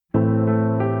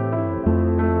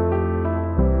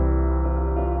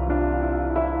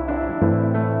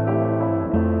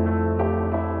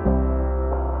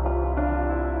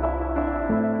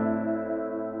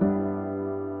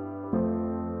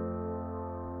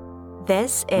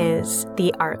This is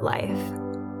The Art Life.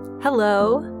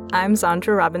 Hello, I'm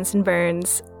Zandra Robinson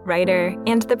Burns, writer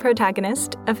and the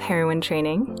protagonist of Heroine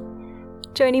Training.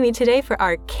 Joining me today for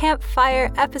our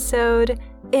Campfire episode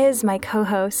is my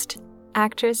co-host,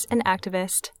 actress and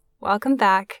activist. Welcome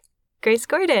back, Grace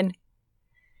Gordon.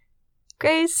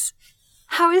 Grace,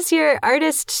 how is your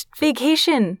artist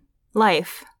vacation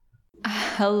life?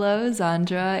 Hello,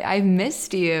 Zandra. I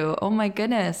missed you. Oh my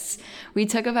goodness. We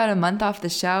took about a month off the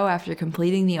show after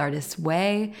completing The Artist's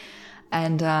Way.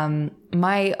 And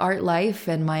my art life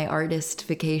and my artist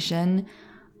vacation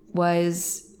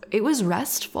was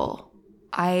restful.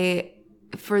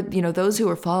 For those who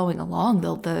were following along,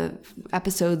 the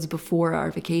episodes before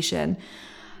our vacation,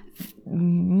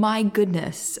 my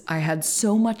goodness, I had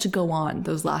so much to go on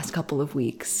those last couple of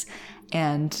weeks.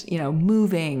 And,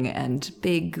 moving and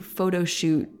big photo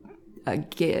shoot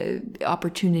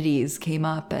opportunities came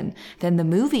up. And then the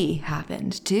movie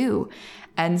happened too.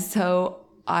 And so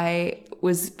I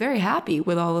was very happy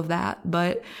with all of that.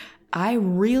 But I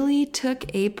really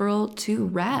took April to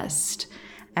rest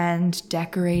and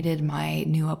decorated my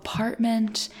new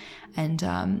apartment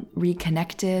and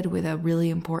reconnected with a really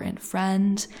important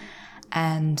friend.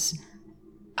 And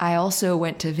I also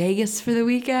went to Vegas for the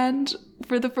weekend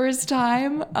for the first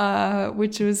time,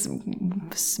 which was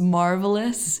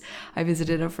marvelous. I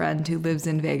visited a friend who lives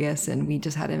in Vegas, and we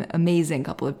just had an amazing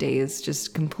couple of days,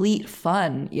 just complete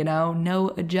fun,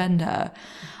 no agenda.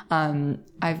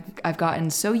 I've gotten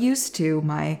so used to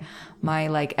my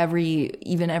like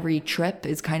every trip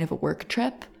is kind of a work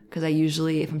trip, because I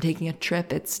usually, if I'm taking a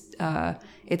trip, it's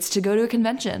to go to a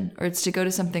convention or it's to go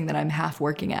to something that I'm half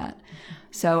working at.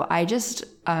 So I just,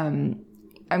 I'm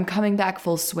coming back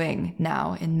full swing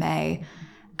now in May.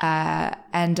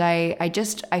 And I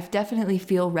definitely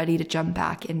feel ready to jump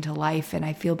back into life, and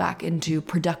I feel back into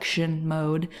production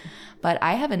mode, but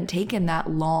I haven't taken that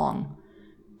long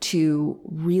to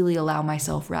really allow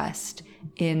myself rest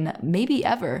in maybe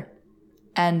ever.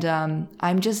 And,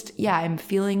 I'm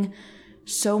feeling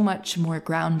so much more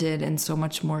grounded and so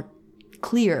much more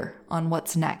clear on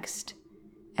what's next.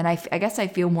 And I guess I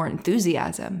feel more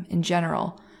enthusiasm in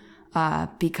general,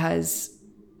 because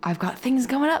I've got things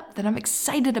coming up that I'm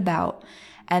excited about.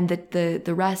 And that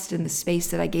the rest and the space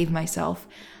that I gave myself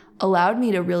allowed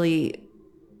me to really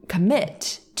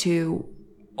commit to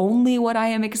only what I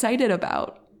am excited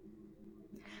about.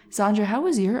 Sandra, how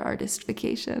was your artist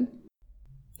vacation?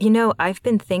 I've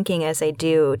been thinking as I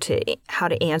do how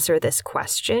to answer this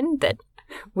question that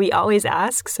we always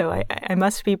ask, so I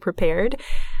must be prepared.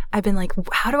 I've been like,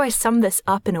 how do I sum this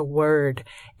up in a word?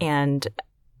 And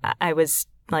I was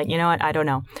like, you know what? I don't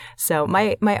know. So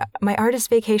my artist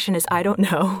vacation is I don't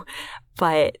know,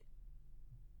 but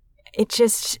I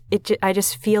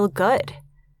just feel good.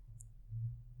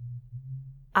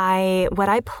 What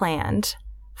I planned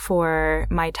for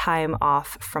my time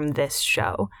off from this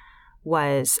show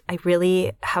was I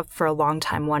really have for a long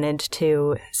time wanted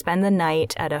to spend the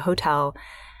night at a hotel,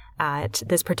 at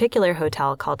this particular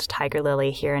hotel called Tiger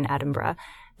Lily here in Edinburgh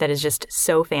that is just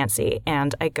so fancy.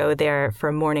 And I go there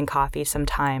for morning coffee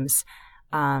sometimes,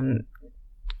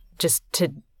 just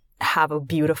to have a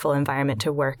beautiful environment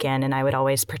to work in. And I would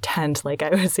always pretend like I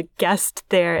was a guest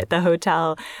there at the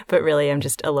hotel, but really I'm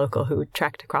just a local who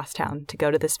trekked across town to go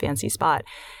to this fancy spot.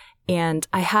 And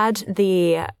I had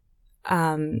the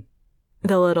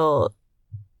little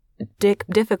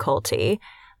difficulty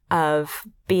of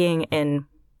being in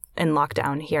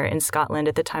lockdown here in Scotland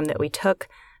at the time that we took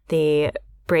the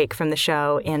break from the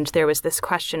show, and there was this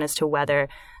question as to whether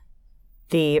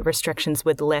the restrictions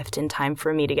would lift in time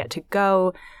for me to get to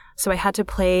go. So I had to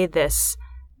play this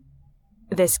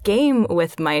game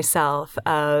with myself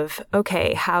of,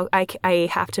 okay, how I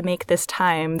have to make this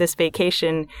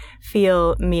vacation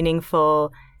feel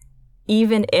meaningful,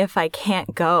 even if I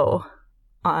can't go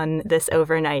on this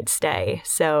overnight stay.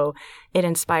 So it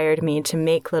inspired me to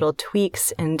make little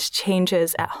tweaks and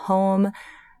changes at home,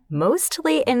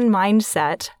 mostly in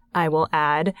mindset, I will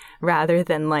add, rather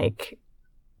than like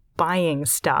buying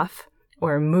stuff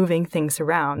or moving things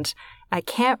around. I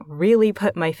can't really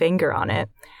put my finger on it,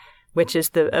 which is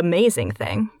the amazing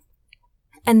thing.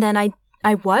 And then I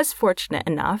was fortunate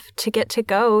enough to get to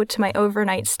go to my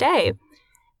overnight stay.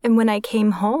 And when I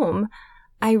came home,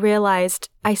 I realized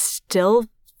I still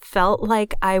felt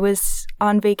like I was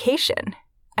on vacation.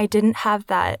 I didn't have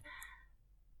that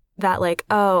like,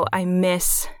 oh, I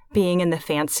miss being in the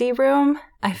fancy room.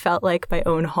 I felt like my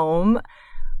own home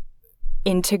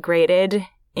integrated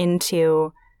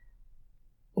into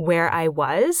where I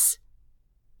was.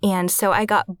 And so I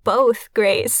got both,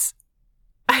 Grace.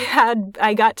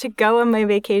 I got to go on my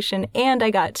vacation and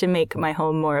I got to make my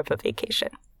home more of a vacation.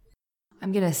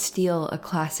 I'm going to steal a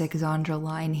classic Zandra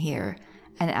line here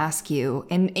and ask you,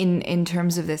 in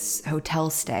terms of this hotel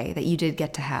stay that you did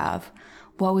get to have,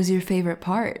 what was your favorite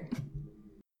part?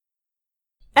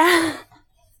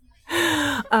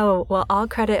 Oh, well, all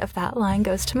credit of that line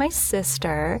goes to my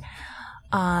sister.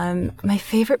 My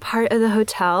favorite part of the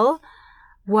hotel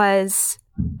was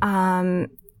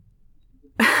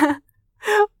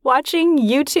watching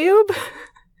YouTube.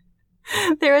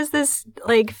 There was this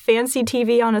like fancy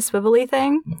TV on a swivelly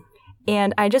thing,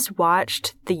 and I just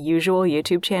watched the usual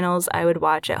YouTube channels I would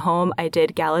watch at home. I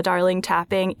did Gala Darling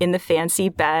tapping in the fancy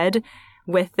bed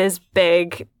with this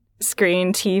big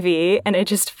screen TV, and it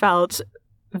just felt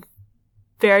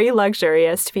very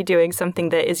luxurious to be doing something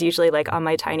that is usually like on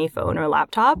my tiny phone or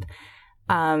laptop,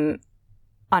 on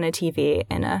a TV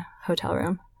in a hotel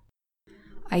room.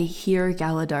 I hear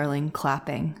Gala Darling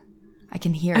clapping. I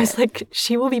can hear it. I was like,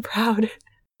 she will be proud.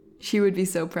 She would be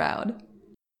so proud.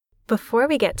 Before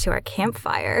we get to our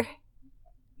campfire,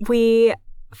 we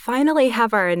finally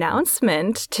have our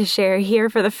announcement to share here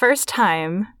for the first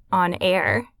time on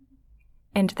air.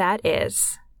 And that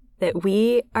is that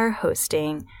we are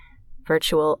hosting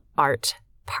virtual art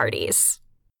parties.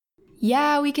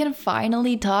 Yeah, we can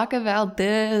finally talk about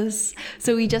this.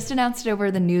 So we just announced it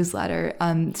over the newsletter.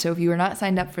 So if you are not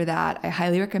signed up for that, I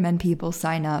highly recommend people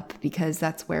sign up because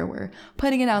that's where we're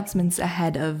putting announcements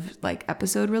ahead of like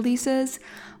episode releases.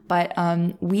 But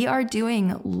we are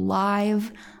doing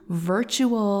live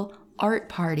virtual art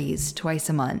parties twice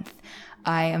a month.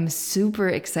 I am super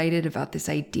excited about this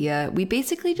idea. We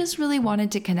basically just really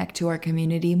wanted to connect to our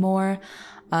community more.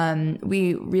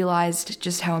 We realized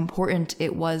just how important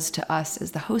it was to us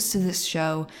as the hosts of this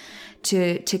show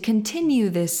to continue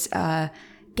this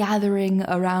gathering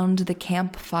around the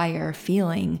campfire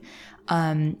feeling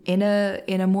in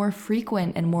a more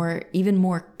frequent and even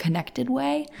more connected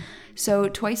way. So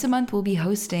twice a month we'll be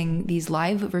hosting these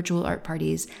live virtual art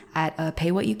parties at a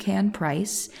pay what you can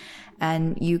price.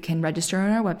 And you can register on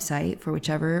our website for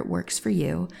whichever works for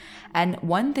you. And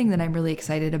one thing that I'm really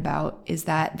excited about is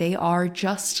that they are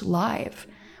just live.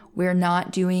 We're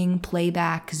not doing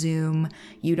playback Zoom.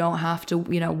 You don't have to,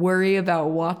 worry about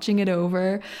watching it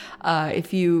over.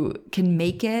 If you can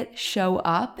make it, show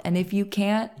up. And if you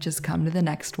can't, just come to the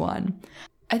next one.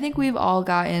 I think we've all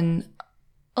gotten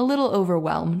a little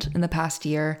overwhelmed in the past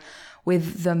year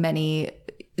with the many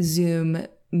Zoom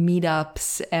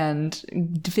meetups and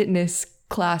fitness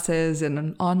classes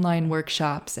and online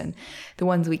workshops, and the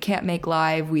ones we can't make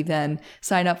live, we then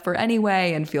sign up for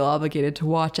anyway and feel obligated to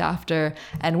watch after.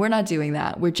 And we're not doing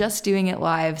that. We're just doing it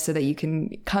live so that you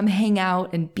can come hang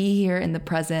out and be here in the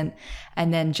present,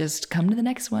 and then just come to the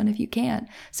next one if you can.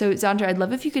 So Zandra, I'd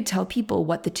love if you could tell people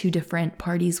what the 2 different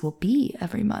parties will be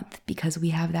every month, because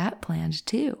we have that planned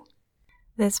too.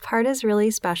 This part is really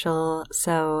special.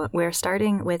 So we're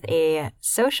starting with a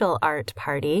social art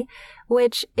party,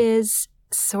 which is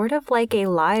sort of like a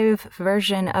live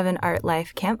version of an Art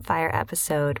Life Campfire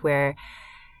episode where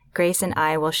Grace and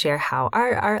I will share how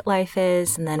our art life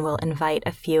is, and then we'll invite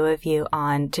a few of you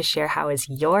on to share how is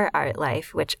your art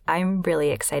life, which I'm really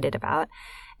excited about.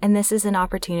 And this is an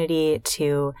opportunity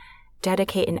to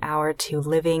dedicate an hour to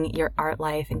living your art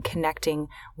life and connecting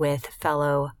with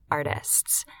fellow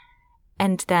artists.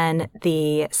 And then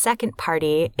the second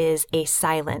party is a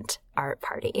silent art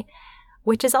party,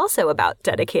 which is also about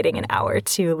dedicating an hour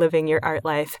to living your art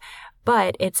life,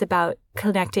 but it's about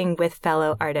connecting with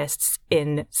fellow artists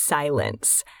in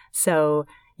silence. So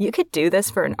you could do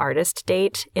this for an artist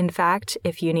date. In fact,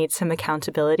 if you need some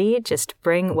accountability, just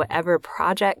bring whatever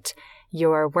project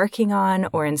you're working on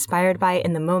or inspired by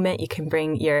in the moment. You can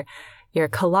bring your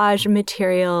collage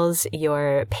materials,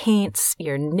 your paints,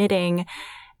 your knitting,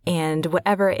 and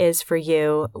whatever it is for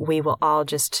you. We will all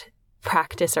just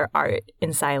practice our art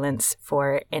in silence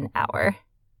for an hour.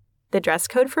 The dress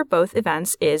code for both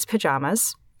events is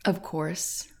pajamas. Of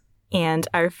course. And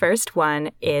our first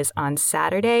one is on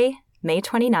Saturday, May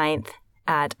 29th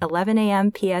at 11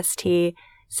 a.m. PST,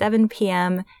 7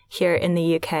 p.m. here in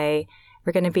the UK.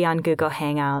 We're going to be on Google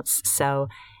Hangouts, so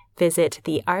visit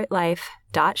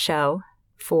theartlife.show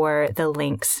for the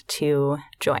links to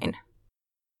join.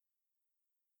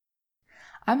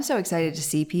 I'm so excited to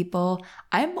see people.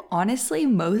 I'm honestly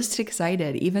most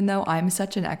excited, even though I'm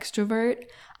such an extrovert,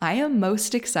 I am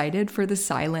most excited for the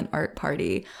silent art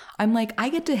party. I'm like, I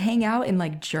get to hang out and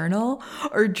like journal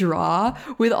or draw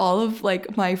with all of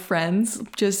like my friends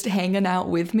just hanging out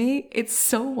with me. It's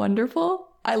so wonderful.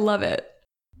 I love it.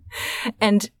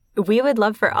 And we would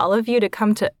love for all of you to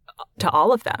come to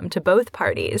all of them, to both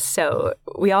parties. So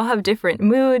we all have different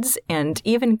moods, and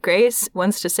even Grace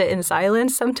wants to sit in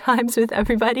silence sometimes with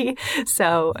everybody.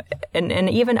 So, and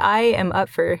even I am up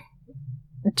for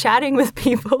chatting with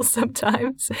people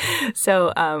sometimes.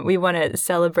 So we want to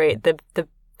celebrate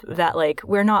that like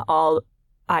we're not all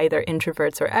either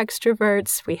introverts or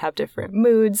extroverts. We have different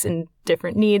moods and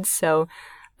different needs. So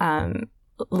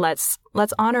let's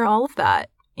honor all of that,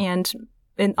 and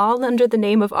all under the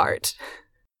name of art.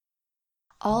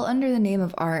 All under the name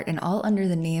of art and all under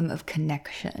the name of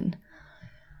connection.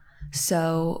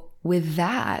 So with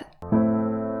that,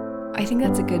 I think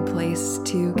that's a good place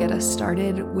to get us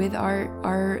started with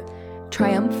our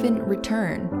triumphant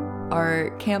return,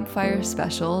 our Campfire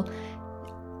special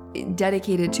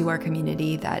dedicated to our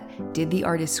community that did the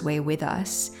Artist's Way with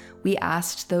us. We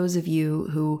asked those of you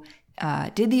who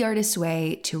did the Artist's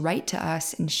Way to write to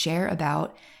us and share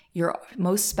about your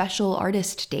most special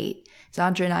artist date.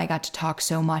 Zandra and I got to talk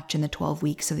so much in the 12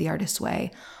 weeks of the Artist's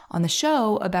Way on the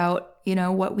show about,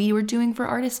 what we were doing for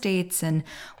artist dates and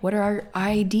what our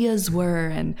ideas were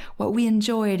and what we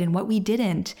enjoyed and what we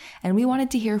didn't. And we wanted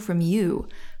to hear from you.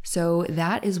 So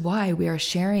that is why we are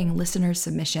sharing listener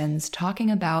submissions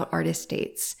talking about artist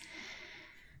dates.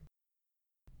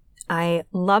 I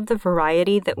love the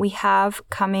variety that we have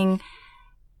coming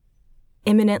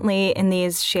imminently in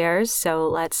these shares. So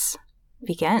let's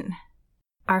begin.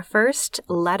 Our first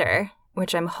letter,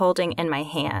 which I'm holding in my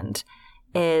hand,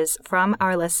 is from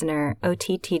our listener,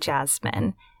 OTT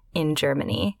Jasmine, in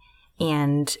Germany.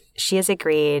 And she has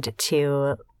agreed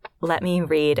to let me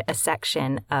read a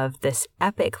section of this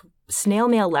epic snail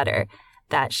mail letter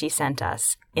that she sent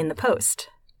us in the post.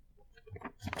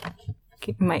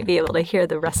 You might be able to hear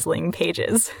the rustling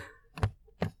pages.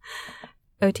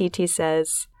 OTT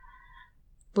says,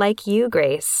 "Like you,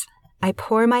 Grace, I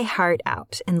pour my heart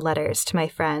out in letters to my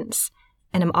friends,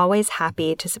 and am always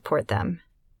happy to support them.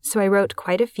 So I wrote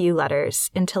quite a few letters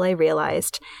until I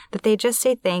realized that they just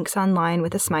say thanks online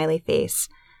with a smiley face,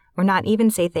 or not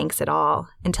even say thanks at all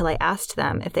until I asked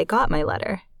them if they got my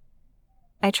letter.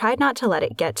 I tried not to let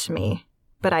it get to me,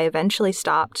 but I eventually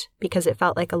stopped because it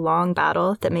felt like a long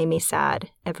battle that made me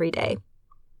sad every day.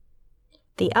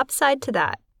 The upside to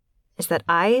that is that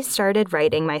I started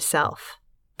writing myself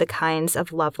the kinds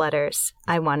of love letters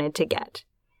I wanted to get.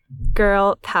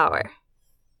 Girl power.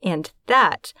 And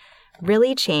that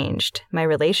really changed my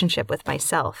relationship with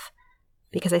myself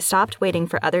because I stopped waiting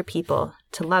for other people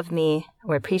to love me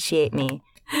or appreciate me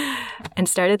and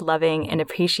started loving and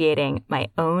appreciating my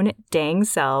own dang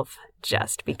self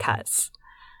just because.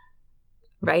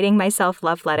 Writing myself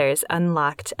love letters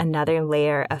unlocked another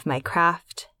layer of my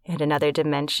craft and another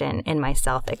dimension in my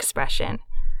self-expression.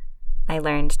 I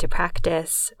learned to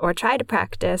practice, or try to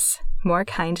practice, more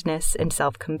kindness and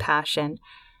self-compassion,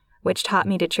 which taught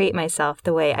me to treat myself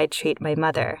the way I'd treat my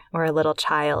mother or a little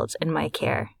child in my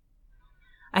care.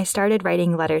 I started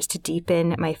writing letters to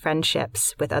deepen my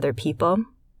friendships with other people,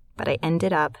 but I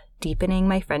ended up deepening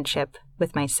my friendship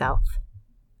with myself.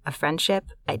 A friendship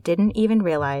I didn't even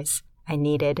realize I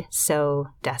needed so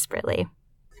desperately."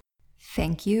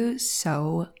 Thank you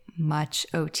so much,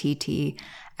 OTT.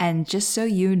 And just so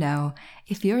you know,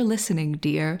 if you're listening,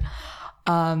 dear,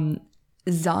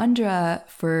 Zandra,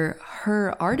 for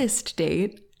her artist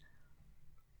date,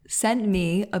 sent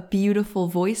me a beautiful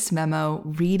voice memo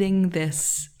reading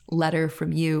this letter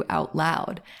from you out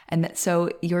loud. And so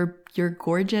your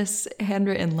gorgeous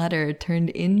handwritten letter turned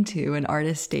into an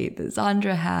artist date that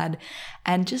Zandra had,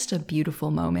 and just a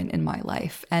beautiful moment in my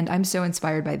life. And I'm so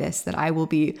inspired by this that I will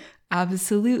be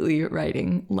absolutely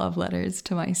writing love letters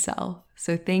to myself.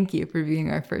 So thank you for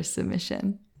being our first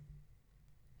submission.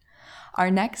 Our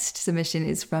next submission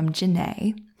is from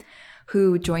Janae,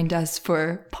 who joined us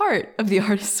for part of the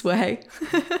Artist's Way.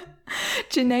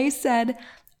 Janae said,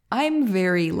 "I'm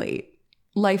very late.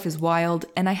 Life is wild,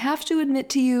 and I have to admit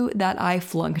to you that I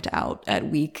flunked out at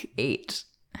week 8.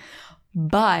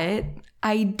 But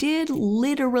I did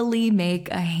literally make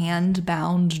a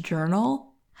hand-bound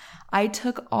journal. I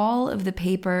took all of the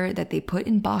paper that they put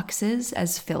in boxes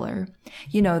as filler,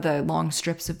 the long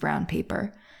strips of brown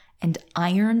paper, and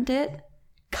ironed it,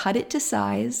 cut it to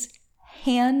size,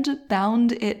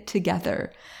 hand-bound it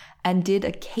together, and did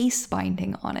a case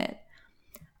binding on it.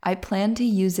 I plan to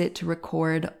use it to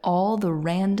record all the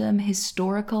random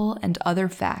historical and other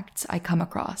facts I come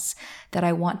across that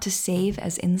I want to save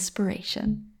as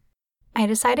inspiration." I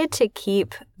decided to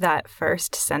keep that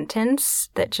first sentence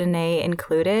that Janae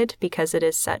included because it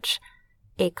is such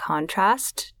a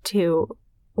contrast to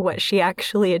what she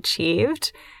actually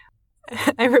achieved.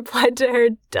 I replied to her,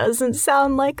 "Doesn't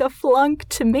sound like a flunk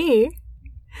to me."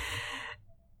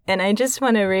 And I just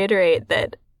want to reiterate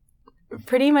that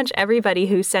pretty much everybody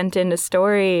who sent in a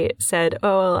story said,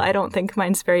 oh, well, I don't think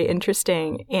mine's very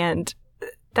interesting. And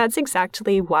that's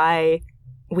exactly why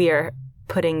we are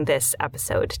putting this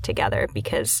episode together,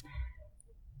 because,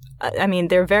 I mean,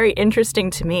 they're very interesting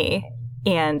to me,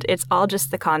 and it's all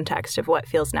just the context of what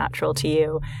feels natural to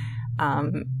you.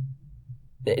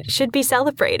 It should be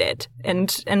celebrated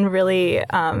and really,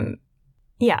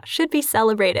 should be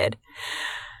celebrated.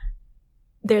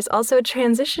 There's also a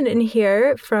transition in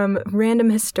here from random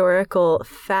historical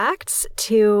facts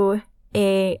to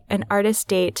an artist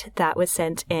date that was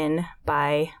sent in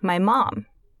by my mom.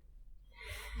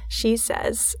 She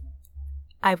says,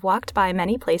 I've walked by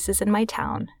many places in my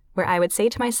town where I would say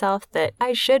to myself that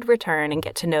I should return and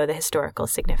get to know the historical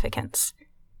significance.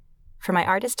 For my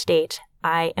artist date,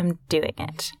 I am doing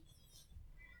it.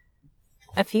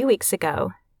 A few weeks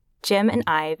ago, Jim and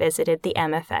I visited the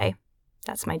MFA,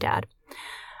 that's my dad,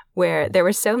 where there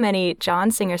were so many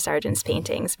John Singer Sargent's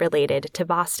paintings related to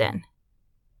Boston.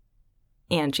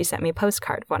 And she sent me a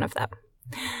postcard of one of them.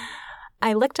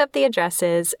 I looked up the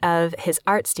addresses of his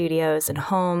art studios and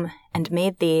home and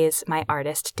made these my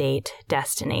artist date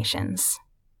destinations.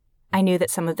 I knew that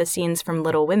some of the scenes from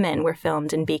Little Women were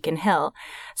filmed in Beacon Hill,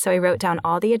 so I wrote down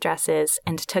all the addresses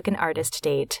and took an artist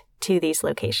date to these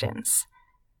locations.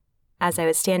 As I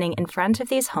was standing in front of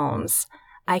these homes,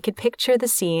 I could picture the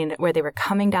scene where they were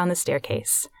coming down the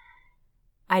staircase.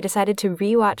 I decided to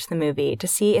rewatch the movie to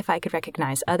see if I could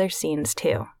recognize other scenes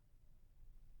too.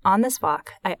 On this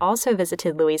walk, I also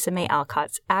visited Louisa May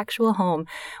Alcott's actual home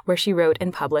where she wrote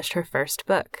and published her first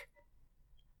book.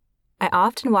 I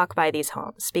often walk by these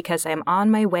homes because I am on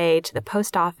my way to the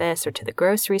post office or to the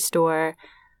grocery store,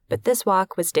 but this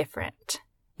walk was different.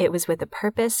 It was with the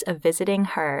purpose of visiting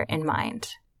her in mind.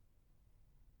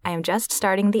 I am just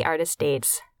starting the artist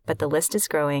dates, but the list is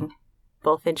growing.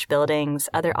 Bulfinch buildings,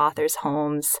 other authors'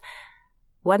 homes.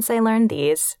 Once I learn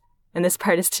these, and this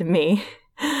part is to me,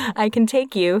 I can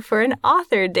take you for an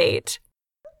author date.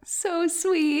 So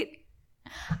sweet.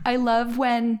 I love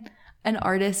when an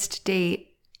artist date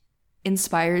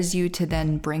inspires you to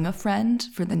then bring a friend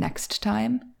for the next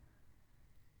time,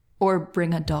 or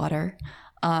bring a daughter.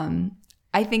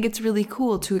 I think it's really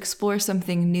cool to explore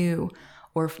something new,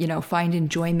 or, find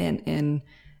enjoyment in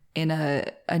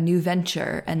a new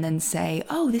venture and then say,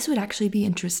 oh, this would actually be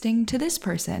interesting to this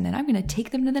person, and I'm going to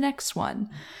take them to the next one.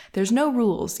 There's no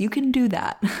rules. You can do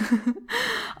that.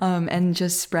 And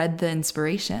just spread the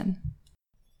inspiration.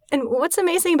 And what's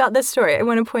amazing about this story, I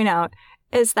want to point out,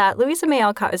 is that Louisa May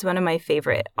Alcott is one of my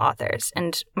favorite authors,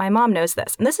 and my mom knows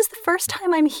this. And this is the first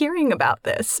time I'm hearing about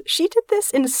this. She did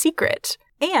this in secret.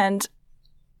 And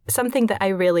something that I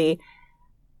really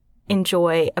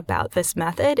enjoy about this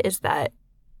method is that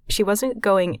she wasn't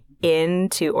going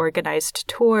into organized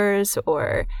tours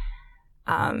or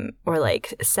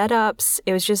like setups.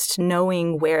 It was just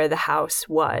knowing where the house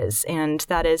was. And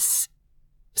that is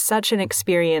such an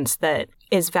experience that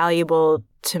is valuable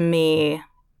to me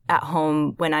at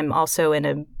home when I'm also in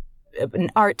an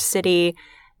art city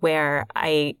where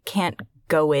I can't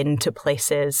go into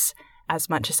places as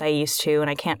much as I used to, and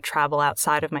I can't travel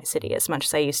outside of my city as much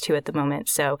as I used to at the moment.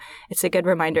 So it's a good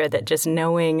reminder that just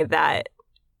knowing that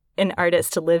an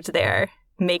artist lived there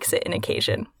makes it an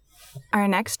occasion. Our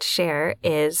next share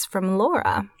is from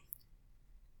Laura.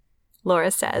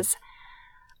 Laura says,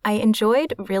 I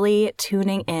enjoyed really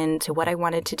tuning in to what I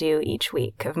wanted to do each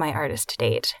week of my artist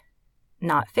date,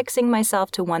 not fixing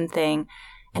myself to one thing,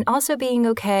 and also being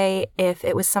okay if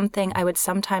it was something I would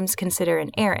sometimes consider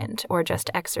an errand or just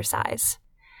exercise.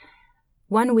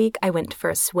 One week I went for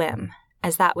a swim,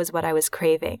 as that was what I was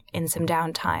craving in some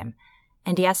downtime,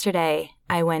 and yesterday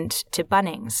I went to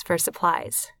Bunnings for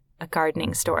supplies, a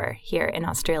gardening store here in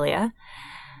Australia,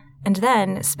 and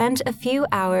then spent a few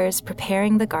hours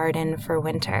preparing the garden for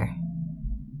winter.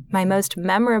 My most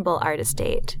memorable artist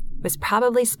date was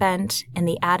probably spent in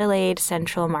the Adelaide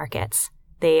Central Markets.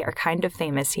 They are kind of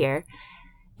famous here.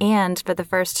 And for the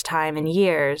first time in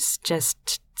years,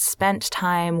 just spent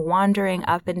time wandering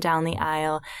up and down the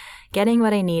aisle, getting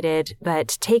what I needed,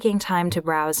 but taking time to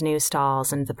browse new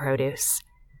stalls and the produce.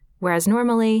 Whereas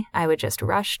normally, I would just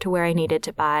rush to where I needed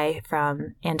to buy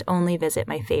from and only visit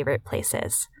my favorite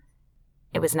places.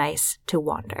 It was nice to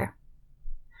wander.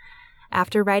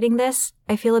 After writing this,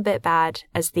 I feel a bit bad,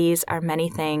 as these are many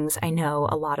things I know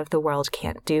a lot of the world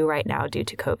can't do right now due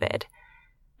to COVID.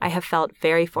 I have felt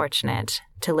very fortunate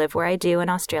to live where I do in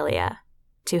Australia,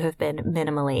 to have been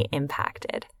minimally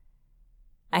impacted.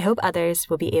 I hope others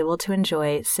will be able to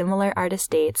enjoy similar artist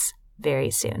dates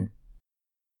very soon.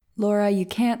 Laura, you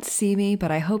can't see me,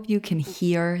 but I hope you can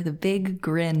hear the big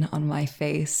grin on my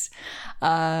face.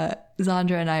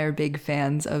 Zandra and I are big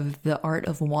fans of The Art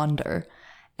of Wander,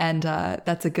 and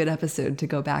that's a good episode to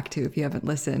go back to if you haven't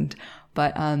listened.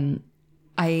 But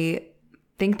I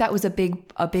think that was a big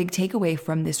takeaway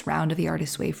from this round of The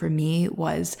Artist's Way for me,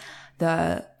 was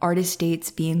the artist dates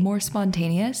being more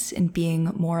spontaneous and being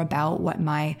more about what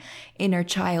my inner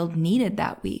child needed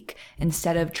that week,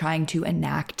 instead of trying to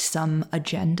enact some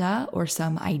agenda or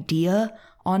some idea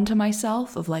onto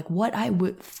myself of like what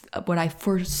I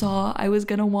foresaw I was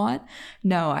going to want.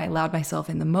 No, I allowed myself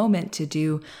in the moment to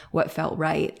do what felt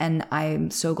right. And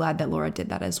I'm so glad that Laura did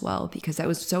that as well, because that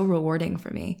was so rewarding for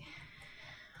me.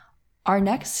 Our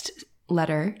next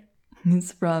letter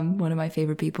is from one of my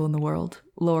favorite people in the world,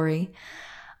 Lori.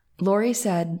 Lori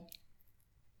said,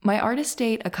 "My artist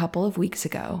date a couple of weeks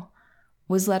ago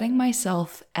was letting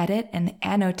myself edit and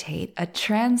annotate a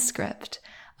transcript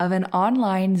of an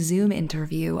online Zoom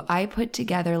interview I put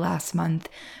together last month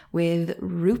with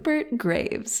Rupert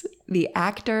Graves, the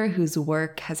actor whose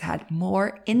work has had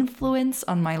more influence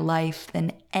on my life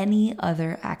than any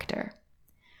other actor.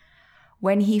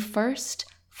 When he first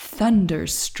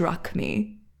thunderstruck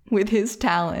me with his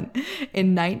talent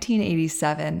in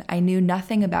 1987, I knew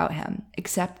nothing about him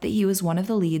except that he was one of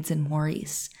the leads in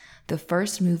Maurice, the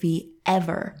first movie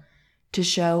ever to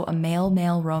show a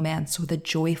male-male romance with a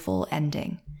joyful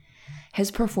ending.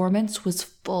 His performance was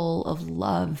full of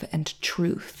love and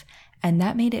truth, and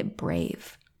that made it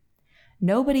brave.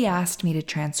 Nobody asked me to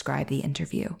transcribe the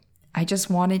interview. I just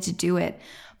wanted to do it,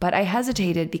 but I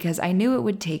hesitated because I knew it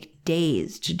would take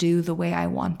days to do the way I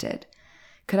wanted.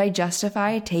 Could I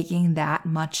justify taking that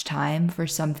much time for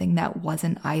something that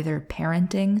wasn't either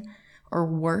parenting or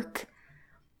work?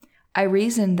 I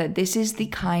reasoned that this is the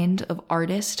kind of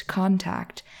artist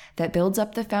contact that builds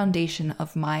up the foundation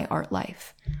of my art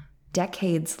life.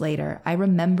 Decades later, I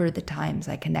remember the times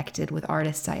I connected with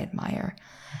artists I admire,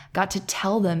 got to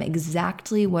tell them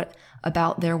exactly what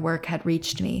about their work had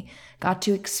reached me, got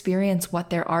to experience what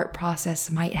their art process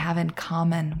might have in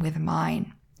common with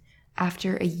mine.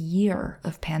 After a year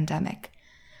of pandemic,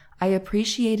 I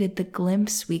appreciated the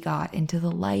glimpse we got into the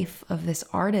life of this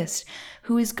artist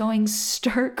who is going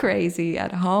stir crazy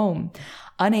at home,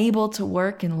 unable to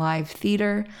work in live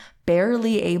theater,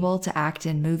 barely able to act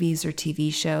in movies or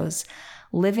TV shows,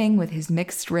 living with his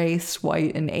mixed race,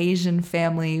 white and Asian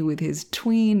family, with his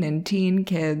tween and teen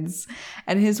kids,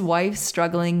 and his wife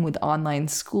struggling with online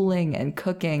schooling and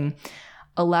cooking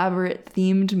elaborate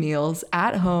themed meals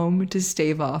at home to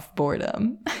stave off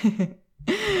boredom.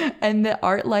 And the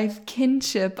art life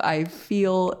kinship I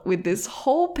feel with this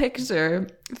whole picture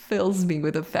fills me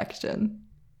with affection.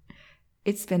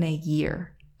 It's been a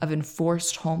year of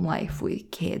enforced home life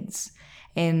with kids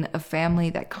in a family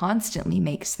that constantly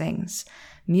makes things,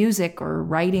 music or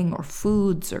writing or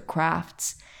foods or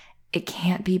crafts. It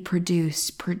can't be produce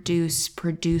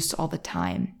all the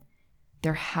time.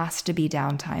 There has to be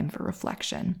downtime for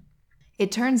reflection.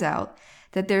 It turns out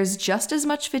that there's just as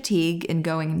much fatigue in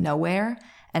going nowhere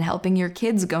and helping your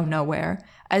kids go nowhere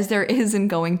as there is in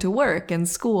going to work and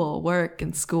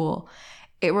school.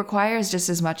 It requires just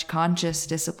as much conscious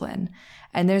discipline,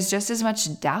 and there's just as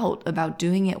much doubt about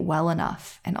doing it well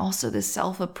enough, and also this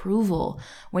self-approval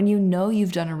when you know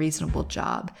you've done a reasonable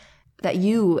job that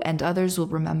you and others will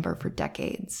remember for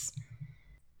decades.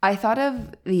 I thought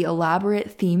of the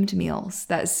elaborate themed meals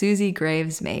that Susie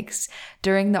Graves makes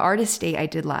during the artist date I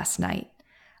did last night.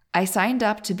 I signed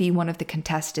up to be one of the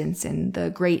contestants in the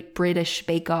Great British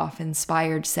Bake Off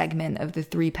inspired segment of the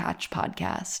Three Patch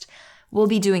podcast. We'll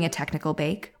be doing a technical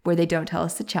bake where they don't tell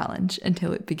us the challenge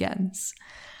until it begins.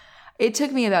 It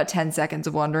took me about 10 seconds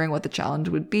of wondering what the challenge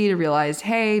would be to realize,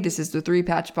 hey, this is the Three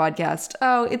Patch podcast.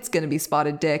 Oh, it's going to be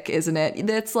spotted dick, isn't it?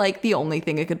 That's like the only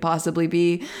thing it could possibly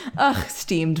be. Ugh,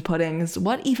 steamed puddings.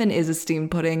 What even is a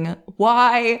steamed pudding?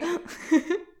 Why?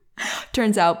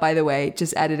 Turns out, by the way,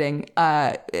 just editing,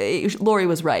 Lori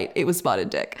was right. It was spotted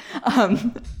dick.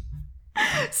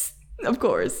 Of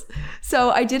course. So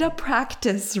I did a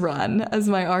practice run as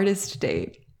my artist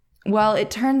date. Well, it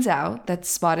turns out that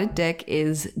spotted dick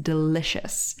is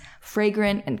delicious,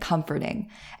 fragrant, and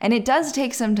comforting. And it does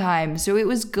take some time, so it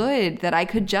was good that I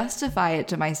could justify it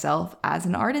to myself as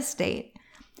an artist date.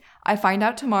 I find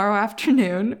out tomorrow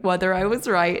afternoon whether I was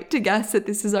right to guess that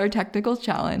this is our technical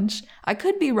challenge. I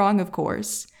could be wrong, of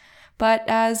course. But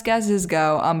as guesses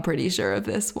go, I'm pretty sure of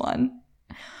this one.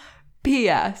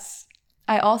 P.S.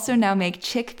 I also now make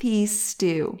chickpea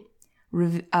stew,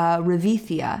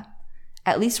 Revithia,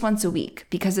 at least once a week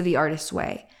because of the artist's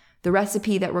way. The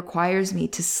recipe that requires me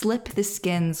to slip the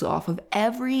skins off of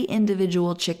every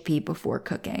individual chickpea before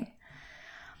cooking.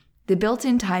 The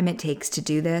built-in time it takes to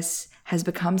do this has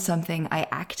become something I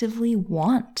actively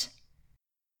want.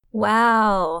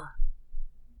 Wow.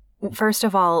 First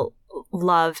of all,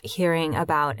 love hearing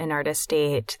about an artist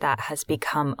date that has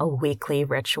become a weekly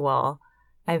ritual.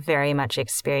 I very much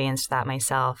experienced that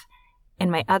myself.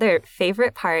 And my other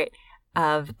favorite part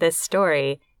of this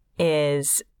story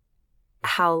is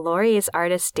how Lori's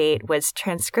artist date was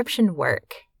transcription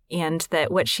work, and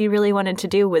that what she really wanted to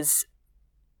do was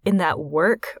in that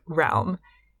work realm,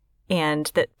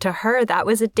 and that to her that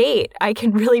was a date. I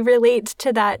can really relate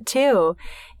to that too.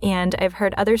 And I've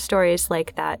heard other stories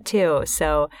like that too.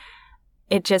 So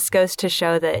it just goes to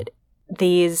show that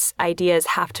these ideas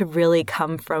have to really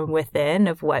come from within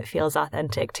of what feels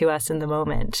authentic to us in the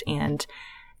moment. And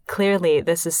clearly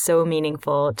this is so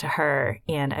meaningful to her,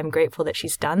 and I'm grateful that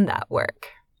she's done that work.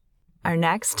 Our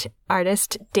next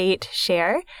artist date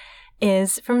share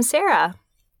is from Sarah.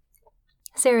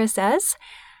 Sarah says,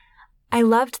 I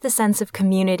loved the sense of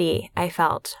community I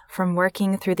felt from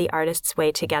working through the Artist's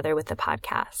Way together with the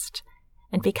podcast.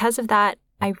 And because of that,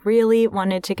 I really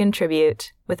wanted to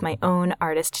contribute with my own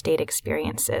artist date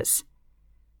experiences.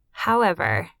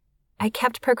 However, I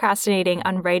kept procrastinating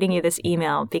on writing you this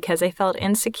email because I felt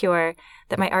insecure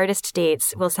that my artist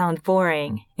dates will sound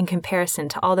boring in comparison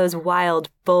to all those wild,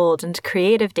 bold, and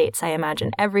creative dates I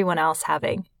imagine everyone else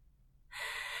having.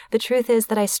 The truth is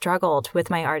that I struggled with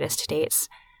my artist dates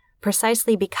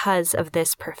precisely because of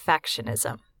this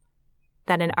perfectionism.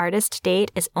 That an artist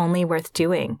date is only worth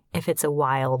doing if it's a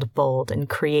wild, bold, and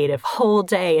creative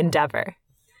whole-day endeavor.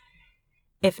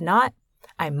 If not,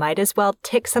 I might as well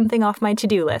tick something off my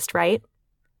to-do list, right?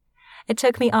 It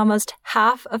took me almost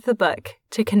half of the book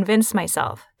to convince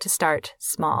myself to start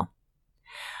small.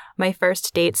 My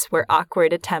first dates were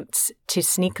awkward attempts to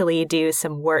sneakily do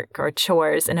some work or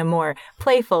chores in a more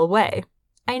playful way.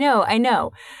 I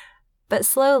know. But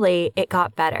slowly, it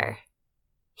got better.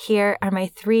 Here are my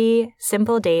 3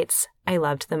 simple dates I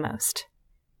loved the most.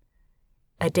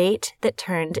 A date that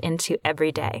turned into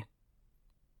every day.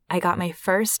 I got my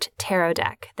first tarot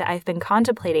deck that I've been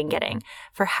contemplating getting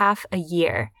for half a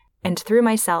year and threw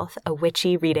myself a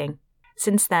witchy reading.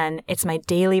 Since then, it's my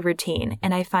daily routine,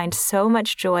 and I find so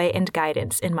much joy and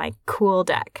guidance in my cool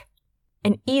deck.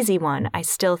 An easy one I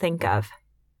still think of.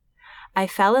 I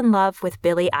fell in love with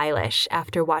Billie Eilish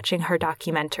after watching her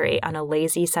documentary on a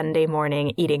lazy Sunday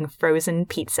morning eating frozen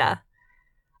pizza.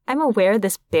 I'm aware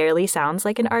this barely sounds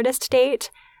like an artist date,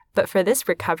 but for this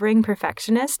recovering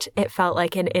perfectionist, it felt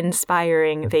like an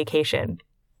inspiring vacation.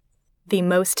 The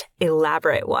most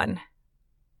elaborate one.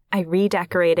 I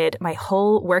redecorated my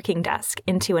whole working desk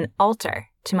into an altar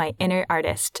to my inner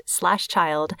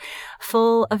artist/child,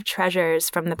 full of treasures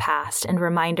from the past and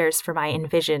reminders for my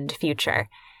envisioned future.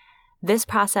 This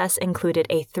process included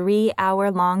a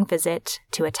 3-hour-long visit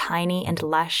to a tiny and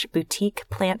lush boutique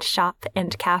plant shop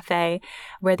and cafe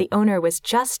where the owner was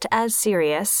just as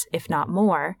serious, if not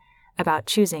more, about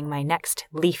choosing my next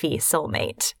leafy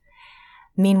soulmate.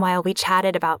 Meanwhile, we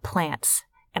chatted about plants,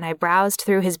 and I browsed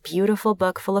through his beautiful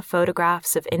book full of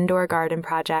photographs of indoor garden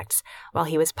projects while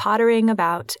he was pottering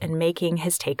about and making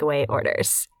his takeaway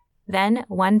orders. Then,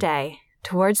 one day,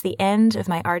 towards the end of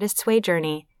my Artist's Way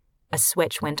journey, a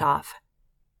switch went off.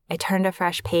 I turned a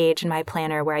fresh page in my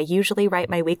planner where I usually write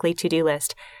my weekly to-do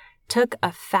list, took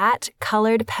a fat,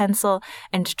 colored pencil,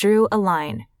 and drew a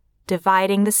line,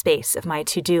 dividing the space of my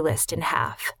to-do list in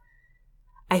half.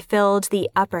 I filled the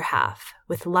upper half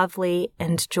with lovely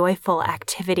and joyful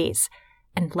activities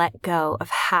and let go of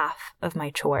half of my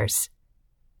chores.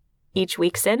 Each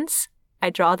week since, I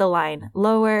draw the line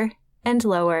lower and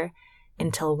lower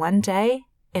until one day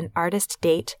an artist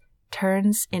date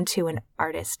turns into an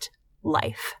artist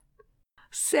life.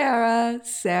 Sarah.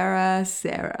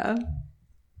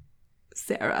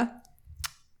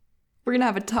 We're gonna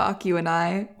have a talk, you and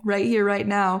I, right here, right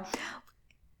now.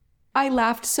 I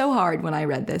laughed so hard when I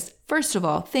read this. First of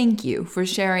all, thank you for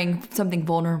sharing something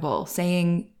vulnerable,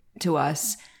 saying to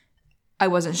us, I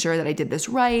wasn't sure that I did this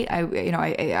right.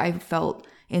 I felt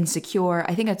insecure.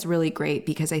 I think that's really great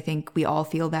because I think we all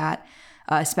feel that,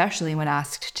 especially when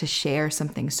asked to share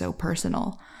something so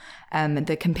personal.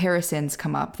 The comparisons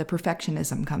come up, the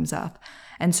perfectionism comes up.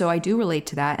 And so I do relate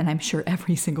to that, and I'm sure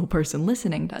every single person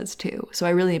listening does too. So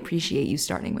I really appreciate you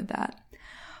starting with that.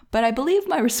 But I believe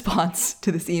my response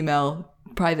to this email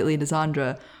privately to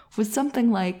Zandra was something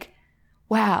like,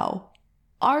 wow,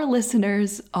 our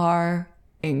listeners are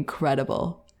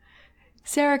incredible.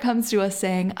 Sarah comes to us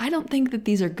saying, I don't think that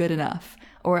these are good enough.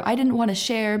 or I didn't want to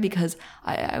share because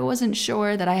I wasn't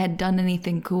sure that I had done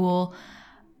anything cool.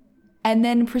 And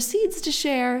then proceeds to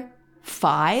share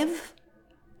 5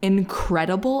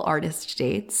 incredible artist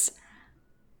dates,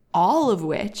 all of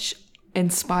which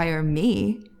inspire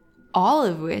me, all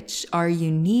of which are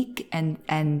unique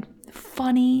and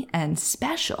funny and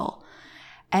special.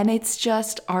 And it's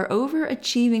just our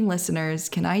overachieving listeners,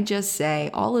 can I just say,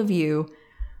 all of you,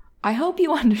 I hope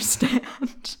you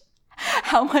understand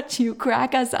how much you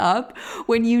crack us up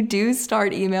when you do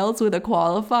start emails with a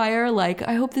qualifier like,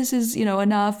 I hope this is,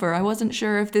 enough, or I wasn't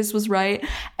sure if this was right,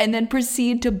 and then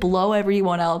proceed to blow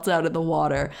everyone else out of the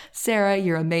water. Sarah,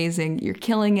 you're amazing. You're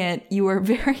killing it. You are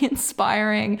very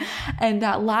inspiring. And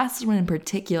that last one in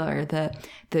particular,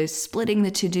 the splitting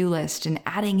the to-do list and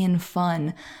adding in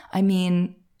fun. I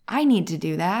mean, I need to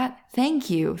do that. Thank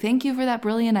you. Thank you for that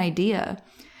brilliant idea.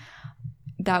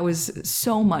 That was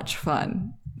so much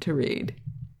fun to read.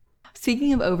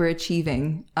 Speaking of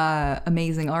overachieving,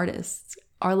 amazing artists,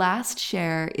 our last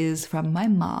share is from my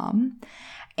mom.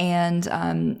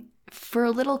 And for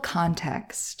a little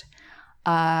context,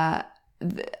 I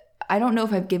don't know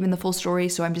if I've given the full story,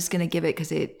 so I'm just going to give it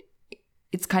because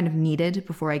it's kind of needed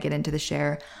before I get into the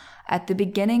share. At the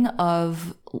beginning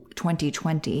of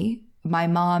 2020, my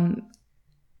mom,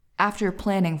 after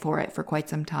planning for it for quite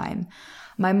some time,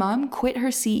 my mom quit her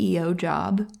CEO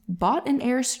job, bought an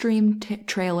Airstream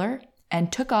trailer,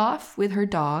 and took off with her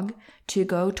dog to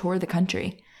go tour the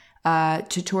country,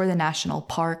 to tour the national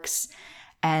parks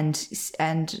and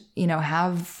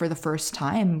have for the first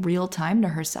time real time to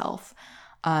herself.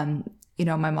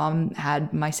 My mom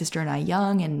had my sister and I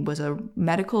young and was a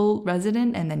medical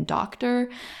resident and then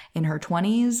doctor in her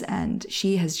 20s. And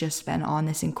she has just been on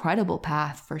this incredible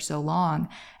path for so long.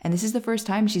 And this is the first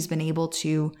time she's been able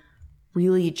to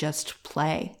really just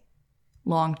play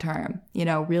long term,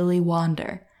 really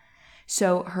wander.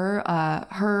 So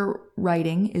her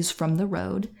writing is from the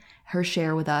road. Her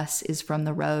share with us is from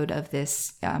the road of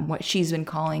this, what she's been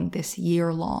calling this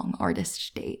year-long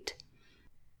artist date.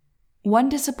 One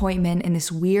disappointment in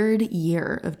this weird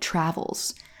year of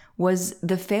travels was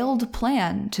the failed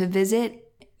plan to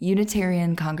visit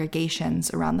Unitarian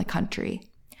congregations around the country.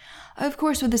 Of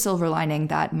course, with the silver lining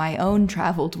that my own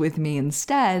traveled with me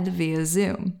instead via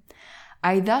Zoom.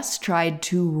 I thus tried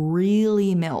to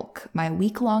really milk my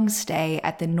week-long stay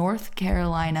at the North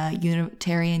Carolina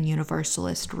Unitarian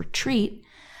Universalist Retreat,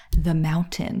 The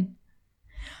Mountain,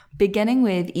 beginning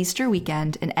with Easter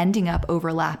weekend and ending up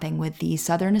overlapping with the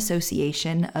Southern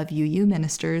Association of UU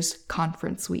Ministers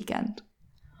Conference weekend.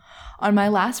 On my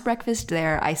last breakfast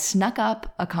there, I struck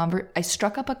up a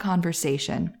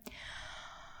conversation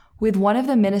with one of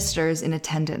the ministers in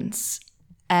attendance,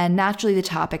 and naturally the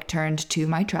topic turned to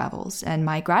my travels and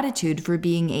my gratitude for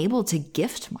being able to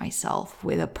gift myself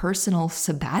with a personal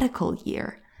sabbatical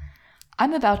year.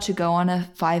 I'm about to go on a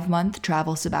 5-month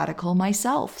travel sabbatical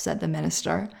myself, said the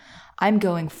minister. I'm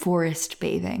going forest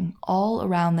bathing all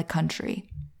around the country.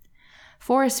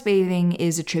 Forest bathing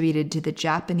is attributed to the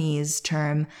Japanese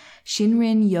term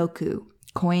Shinrin-yoku,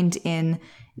 coined in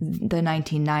the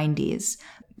 1990s.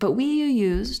 But we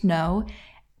UUs know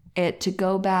it to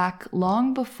go back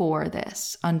long before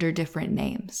this under different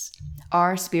names.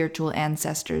 Our spiritual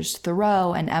ancestors,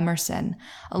 Thoreau and Emerson,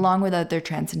 along with other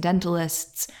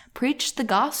transcendentalists, preached the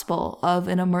gospel of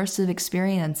an immersive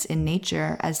experience in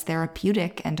nature as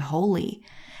therapeutic and holy.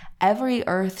 Every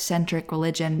earth-centric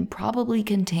religion probably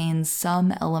contains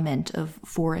some element of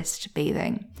forest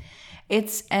bathing.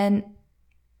 It's in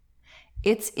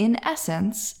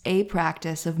essence a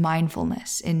practice of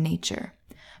mindfulness in nature,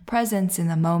 presence in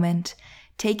the moment,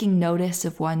 taking notice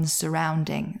of one's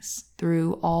surroundings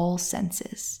through all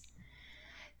senses.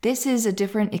 This is a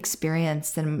different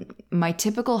experience than my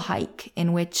typical hike,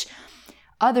 in which,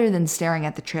 other than staring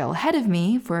at the trail ahead of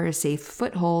me for a safe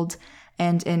foothold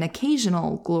and an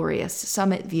occasional glorious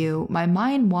summit view, my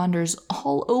mind wanders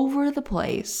all over the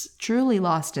place, truly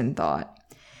lost in thought.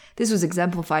 This was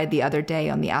exemplified the other day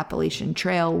on the Appalachian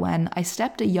Trail when I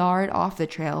stepped a yard off the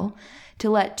trail to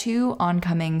let 2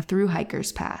 oncoming through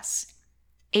hikers pass.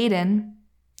 Aiden,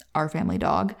 our family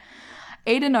dog,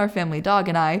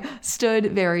 and I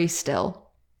stood very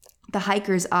still. The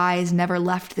hikers' eyes never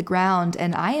left the ground,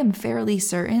 and I am fairly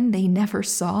certain they never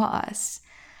saw us.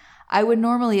 I would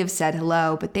normally have said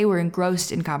hello, but they were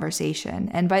engrossed in conversation,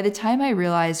 and by the time I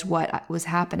realized what was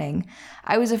happening,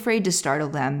 I was afraid to startle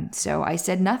them, so I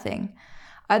said nothing.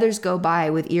 Others go by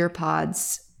with ear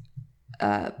pods,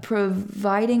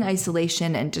 providing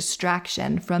isolation and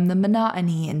distraction from the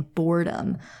monotony and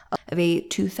boredom of a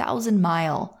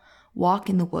 2,000-mile walk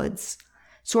in the woods.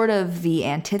 sort of the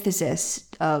antithesis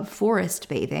of forest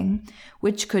bathing,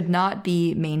 which could not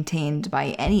be maintained by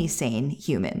any sane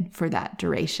human for that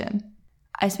duration.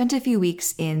 I spent a few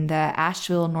weeks in the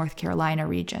Asheville, North Carolina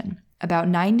region, about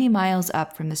 90 miles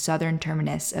up from the southern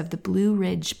terminus of the Blue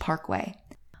Ridge Parkway.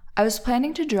 I was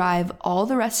planning to drive all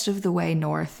the rest of the way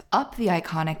north up the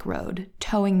iconic road,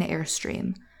 towing the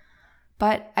Airstream.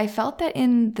 But I felt that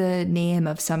in the name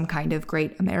of some kind of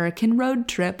great American road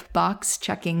trip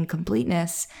box-checking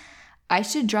completeness, I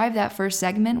should drive that first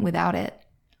segment without it.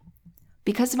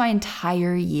 Because my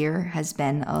entire year has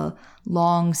been a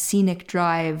long, scenic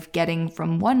drive getting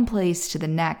from one place to the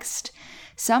next,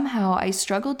 somehow I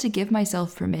struggled to give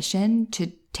myself permission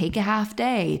to take a half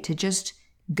day to just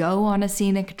go on a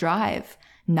scenic drive,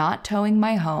 not towing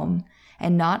my home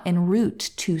and not en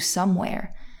route to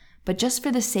somewhere, but just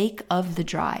for the sake of the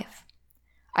drive.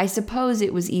 I suppose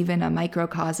it was even a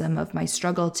microcosm of my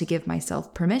struggle to give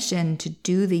myself permission to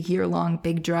do the year-long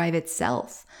big drive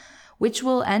itself, which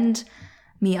will end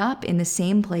me up in the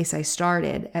same place I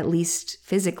started, at least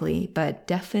physically, but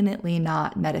definitely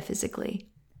not metaphysically.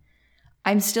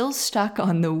 I'm still stuck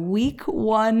on the week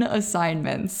 1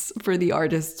 assignments for the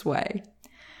Artist's Way.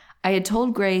 I had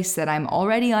told Grace that I'm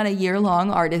already on a year-long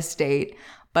artist date,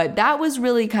 but that was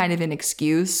really kind of an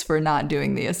excuse for not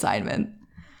doing the assignment.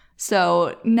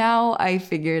 So now I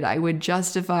figured I would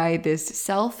justify this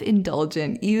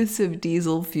self-indulgent use of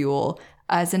diesel fuel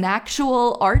as an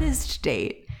actual artist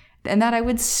date, and that I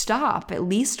would stop at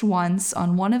least once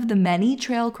on one of the many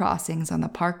trail crossings on the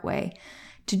parkway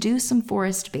to do some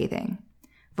forest bathing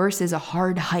versus a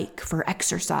hard hike for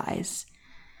exercise.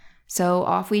 So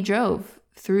off we drove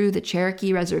through the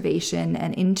Cherokee Reservation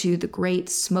and into the Great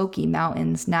Smoky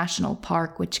Mountains National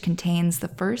Park, which contains the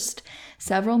first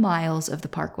several miles of the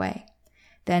parkway,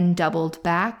 then doubled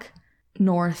back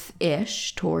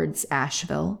north-ish towards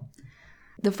Asheville.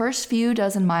 The first few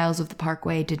dozen miles of the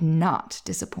parkway did not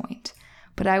disappoint,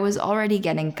 but I was already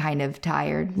getting kind of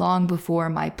tired long before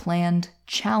my planned,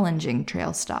 challenging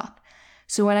trail stop.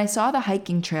 So when I saw the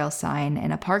hiking trail sign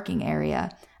and a parking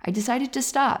area, I decided to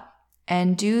stop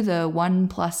and do the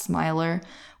 1+ miler,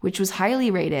 which was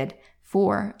highly rated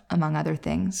for, among other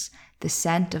things, the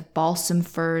scent of balsam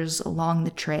firs along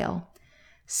the trail.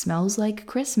 "Smells like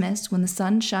Christmas when the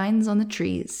sun shines on the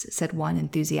trees," said one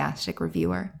enthusiastic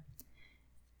reviewer.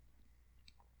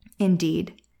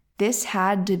 Indeed, this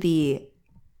had to be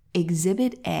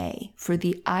Exhibit A for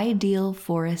the ideal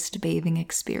forest bathing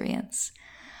experience.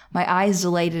 My eyes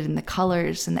delighted in the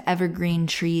colors and the evergreen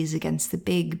trees against the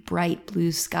big, bright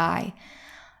blue sky,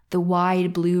 the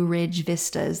wide Blue Ridge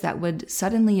vistas that would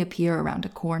suddenly appear around a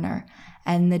corner,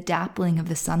 and the dappling of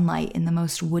the sunlight in the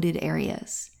most wooded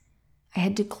areas. I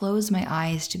had to close my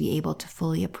eyes to be able to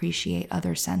fully appreciate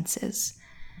other senses.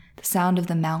 The sound of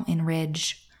the mountain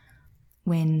ridge,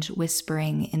 wind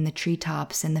whispering in the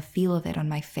treetops, and the feel of it on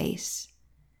my face.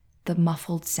 The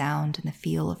muffled sound and the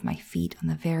feel of my feet on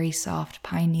the very soft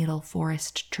pine needle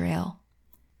forest trail.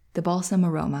 The balsam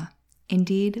aroma,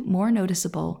 indeed more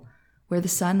noticeable where the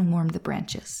sun warmed the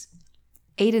branches.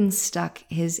 Aiden stuck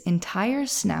his entire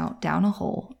snout down a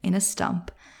hole in a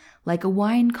stump like a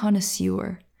wine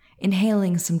connoisseur,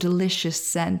 inhaling some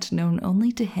delicious scent known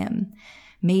only to him,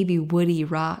 maybe woody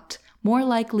rot, more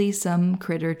likely some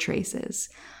critter traces.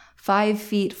 5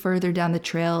 feet further down the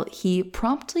trail, he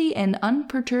promptly and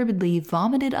unperturbedly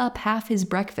vomited up half his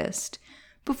breakfast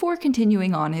before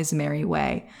continuing on his merry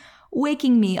way,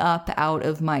 waking me up out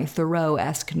of my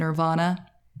Thoreau-esque nirvana.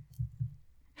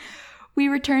 We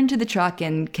returned to the truck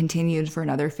and continued for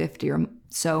another 50 or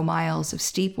so miles of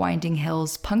steep winding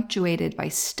hills punctuated by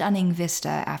stunning vista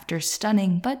after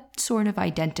stunning but sort of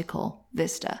identical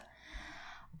vista.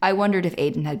 I wondered if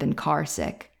Aiden had been car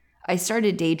sick. I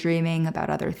started daydreaming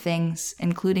about other things,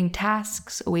 including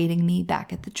tasks awaiting me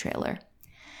back at the trailer.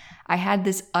 I had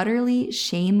this utterly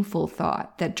shameful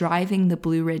thought that driving the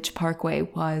Blue Ridge Parkway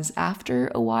was,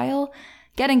 after a while,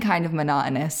 getting kind of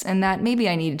monotonous, and that maybe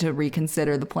I needed to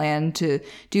reconsider the plan to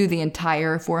do the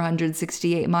entire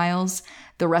 468 miles,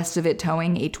 the rest of it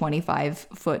towing a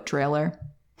 25-foot trailer.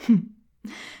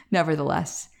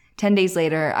 Nevertheless, 10 days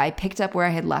later, I picked up where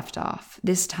I had left off,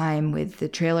 this time with the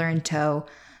trailer in tow,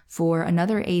 for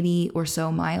another 80 or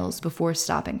so miles before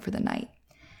stopping for the night.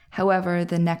 However,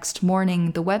 the next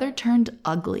morning, the weather turned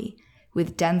ugly,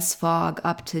 with dense fog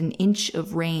up to an inch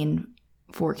of rain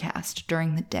forecast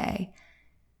during the day.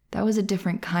 That was a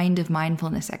different kind of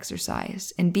mindfulness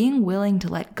exercise, and being willing to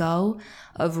let go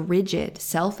of rigid,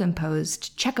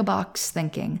 self-imposed, check-a-box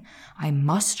thinking, I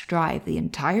must drive the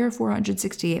entire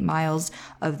 468 miles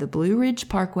of the Blue Ridge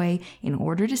Parkway in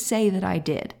order to say that I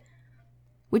did,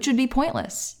 which would be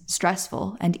pointless,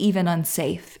 stressful, and even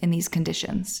unsafe in these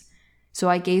conditions. So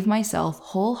I gave myself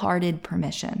wholehearted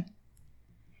permission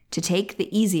to take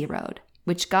the easy road,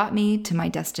 which got me to my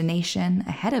destination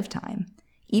ahead of time,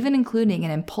 even including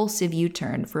an impulsive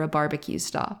U-turn for a barbecue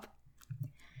stop.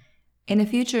 In a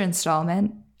future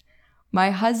installment,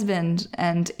 my husband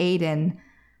and Aiden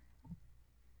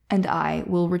and I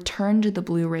will return to the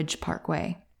Blue Ridge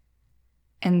Parkway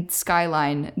and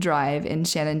Skyline Drive in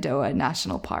Shenandoah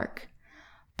National Park.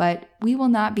 But we will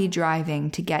not be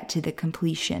driving to get to the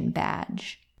completion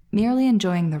badge, merely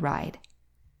enjoying the ride,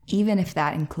 even if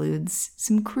that includes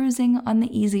some cruising on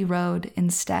the easy road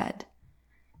instead.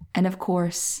 And of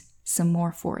course, some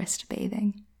more forest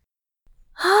bathing.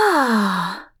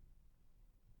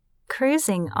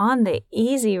 Cruising on the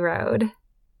easy road.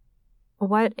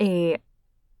 What a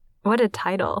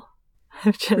title.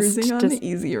 Cruising on the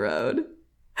easy road.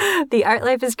 The art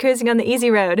life is cruising on the easy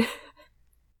road.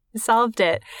 Solved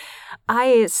it.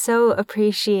 I so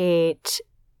appreciate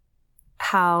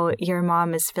how your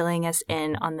mom is filling us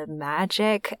in on the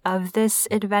magic of this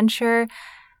adventure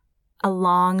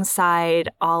alongside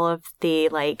all of the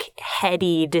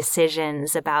heady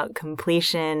decisions about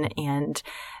completion and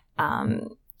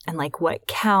what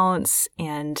counts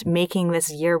and making this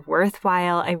year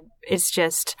worthwhile. It's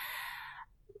just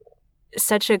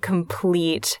such a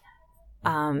complete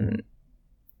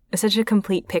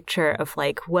picture of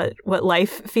what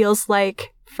life feels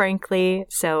like, frankly.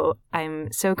 So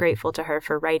I'm so grateful to her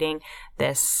for writing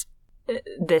this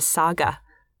saga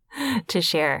to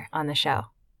share on the show.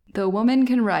 The woman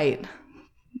can write.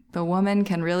 The woman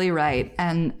can really write.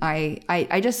 And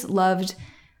I just loved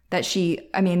that she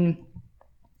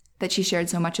shared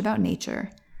so much about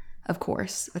nature. Of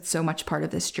course, that's so much part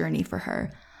of this journey for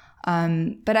her.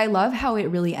 But I love how it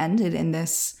really ended in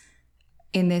this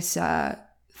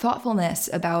thoughtfulness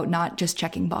about not just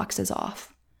checking boxes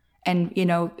off. And,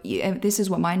 this is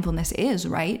what mindfulness is,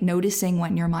 right? Noticing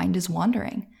when your mind is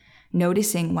wandering,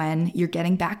 noticing when you're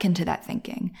getting back into that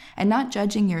thinking and not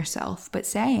judging yourself, but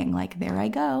saying there I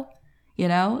go,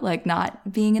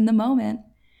 not being in the moment.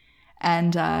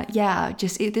 And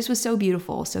this was so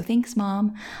beautiful. So thanks,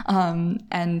 Mom.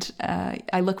 And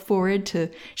I look forward to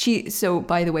so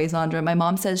by the way, Zandra, my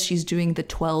mom says she's doing the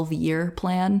 12-year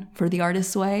plan for The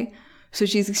Artist's Way. So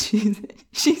she's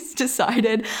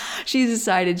decided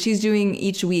she's doing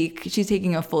each week. She's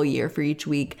taking a full year for each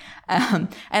week. And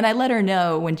I let her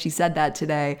know when she said that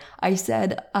today. I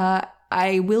said,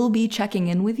 I will be checking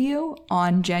in with you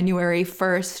on January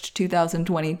 1st,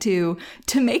 2022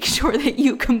 to make sure that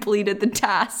you completed the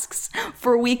tasks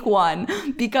for week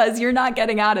 1 because you're not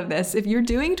getting out of this. If you're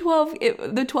doing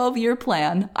the 12-year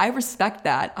plan, I respect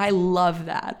that. I love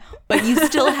that. But you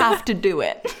still have to do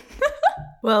it.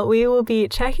 Well, we will be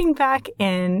checking back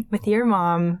in with your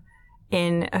mom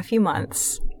in a few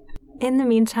months. In the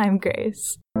meantime,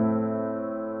 Grace.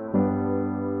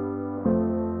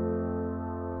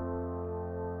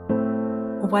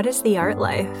 What is the art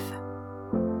life?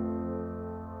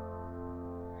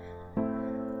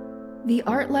 The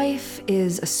art life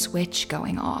is a switch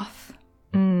going off.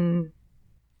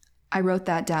 I wrote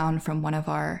that down from one of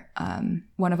our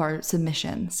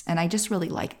submissions, and I just really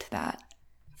liked that.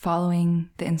 Following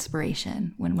the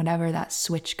inspiration whenever that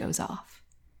switch goes off.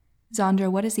 Zandra,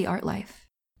 what is the art life?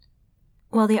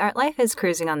 Well, the art life is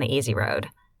cruising on the easy road.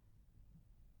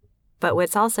 But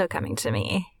what's also coming to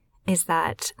me is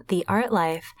that the art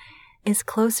life is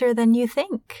closer than you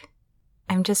think.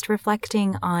 I'm just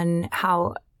reflecting on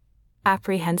how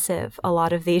apprehensive a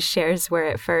lot of these shares were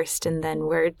at first, and then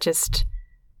were just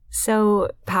so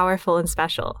powerful and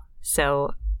special.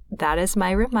 So that is my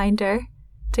reminder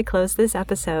to close this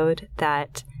episode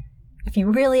that if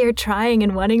you really are trying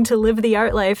and wanting to live the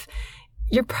art life,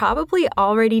 you're probably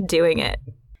already doing it.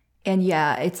 And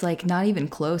yeah, it's not even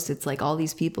close. It's all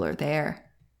these people are there.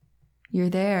 You're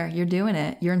there. You're doing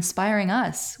it. You're inspiring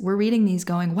us. We're reading these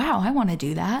going, wow, I want to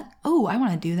do that. Oh, I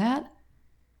want to do that.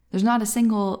 There's not a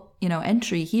single,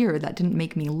 entry here that didn't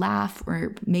make me laugh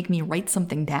or make me write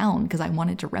something down because I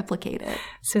wanted to replicate it.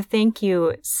 So thank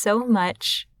you so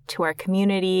much to our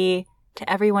community, to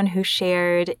everyone who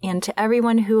shared, and to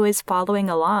everyone who is following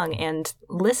along and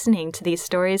listening to these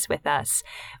stories with us.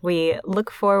 We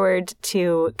look forward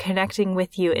to connecting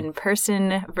with you in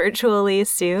person, virtually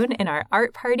soon in our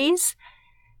art parties,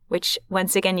 which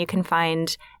once again you can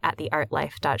find at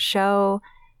theartlife.show,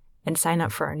 and sign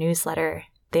up for our newsletter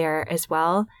there as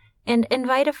well. And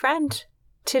invite a friend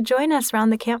to join us around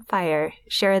the campfire.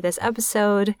 Share this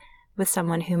episode with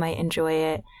someone who might enjoy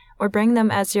it, or bring them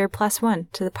as your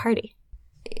 +1 to the party.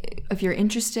 If you're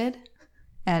interested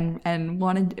and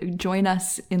want to join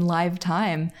us in live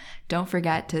time, don't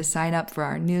forget to sign up for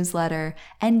our newsletter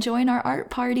and join our art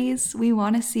parties. We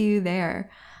want to see you there.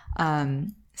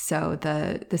 So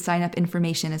the sign up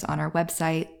information is on our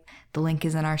website. The link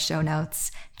is in our show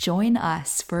notes. Join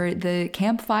us for the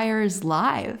Campfires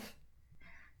Live.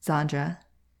 Zandra,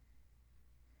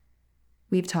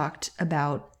 we've talked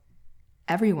about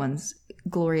everyone's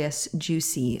glorious,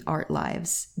 juicy art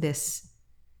lives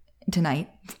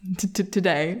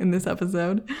today in this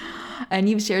episode. And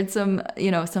you've shared some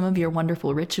of your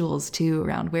wonderful rituals too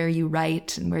around where you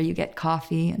write and where you get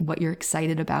coffee and what you're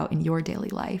excited about in your daily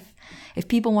life. If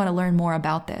people want to learn more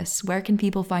about this, where can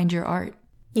people find your art?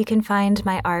 You can find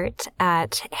my art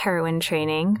at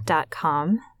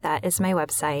heroinetraining.com. That is my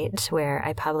website where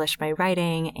I publish my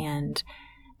writing and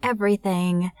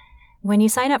everything. When you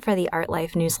sign up for the Art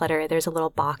Life newsletter, there's a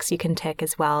little box you can tick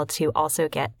as well to also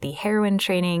get the Heroine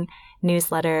Training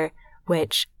newsletter,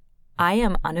 which I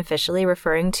am unofficially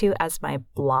referring to as my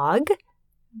blog,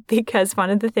 because one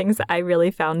of the things that I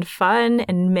really found fun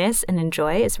and miss and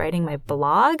enjoy is writing my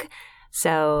blog.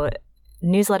 So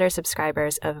newsletter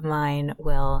subscribers of mine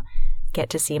will get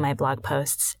to see my blog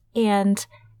posts, and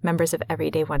members of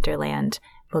Everyday Wonderland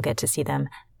will get to see them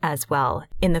as well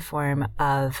in the form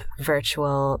of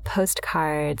virtual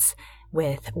postcards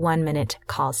with 1-minute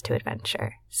calls to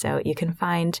adventure. So you can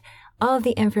find all of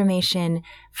the information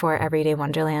for Everyday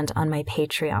Wonderland on my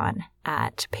Patreon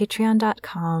at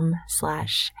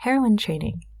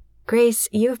patreon.com/heroinetraining. Grace,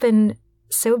 you've been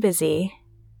so busy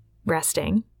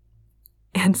resting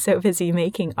and so busy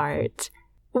making art.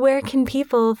 Where can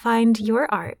people find your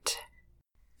art?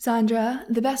 Zandra,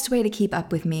 the best way to keep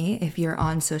up with me if you're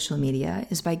on social media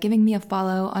is by giving me a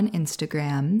follow on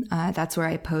Instagram. That's where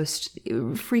I post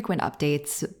frequent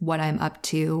updates, what I'm up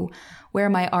to,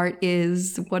 where my art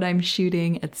is, what I'm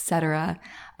shooting, etc.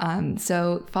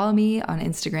 So follow me on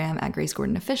Instagram at Grace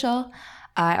Gordon Official.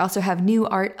 I also have new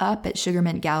art up at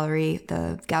Sugarmint Gallery,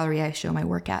 the gallery I show my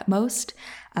work at most.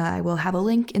 I will have a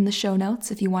link in the show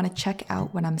notes if you want to check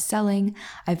out what I'm selling.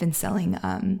 I've been selling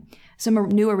some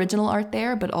new original art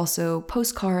there, but also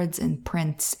postcards and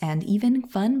prints and even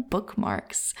fun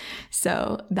bookmarks.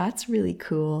 So that's really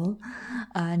cool.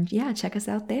 And yeah, check us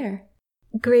out there.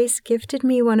 Grace gifted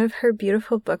me one of her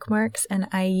beautiful bookmarks, and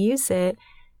I use it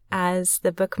as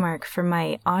the bookmark for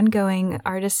my ongoing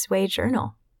Artist's Way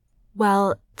journal.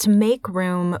 Well, to make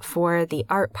room for the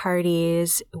art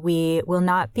parties, we will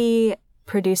not be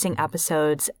producing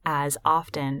episodes as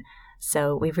often.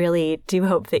 So we really do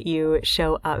hope that you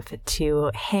show up to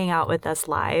hang out with us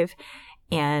live.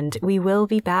 And we will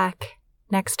be back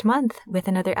next month with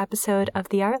another episode of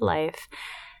The Art Life.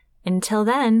 Until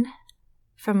then,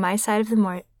 from my side of the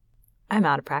morning, I'm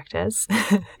out of practice.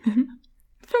 From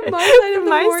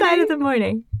my side of the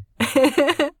morning.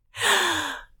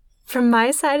 From my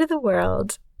side of the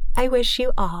world, I wish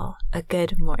you all a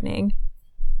good morning.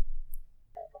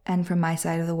 And from my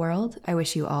side of the world, I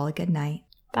wish you all a good night.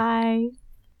 Bye.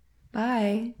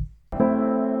 Bye.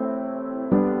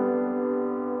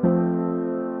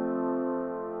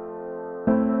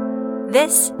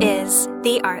 This is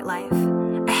The Art Life,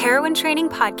 a heroine training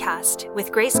podcast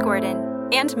with Grace Gordon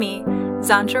and me,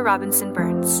 Zandra Robinson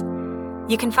Burns.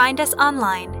 You can find us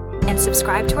online and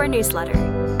subscribe to our newsletter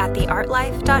at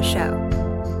theartlife.show.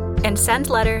 And send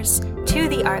letters to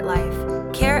The Art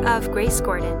Life, care of Grace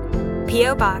Gordon,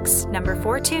 P.O. Box number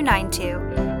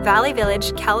 4292, Valley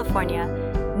Village, California,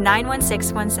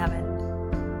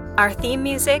 91617. Our theme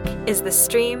music is The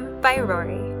Stream by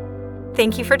Rory.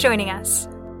 Thank you for joining us.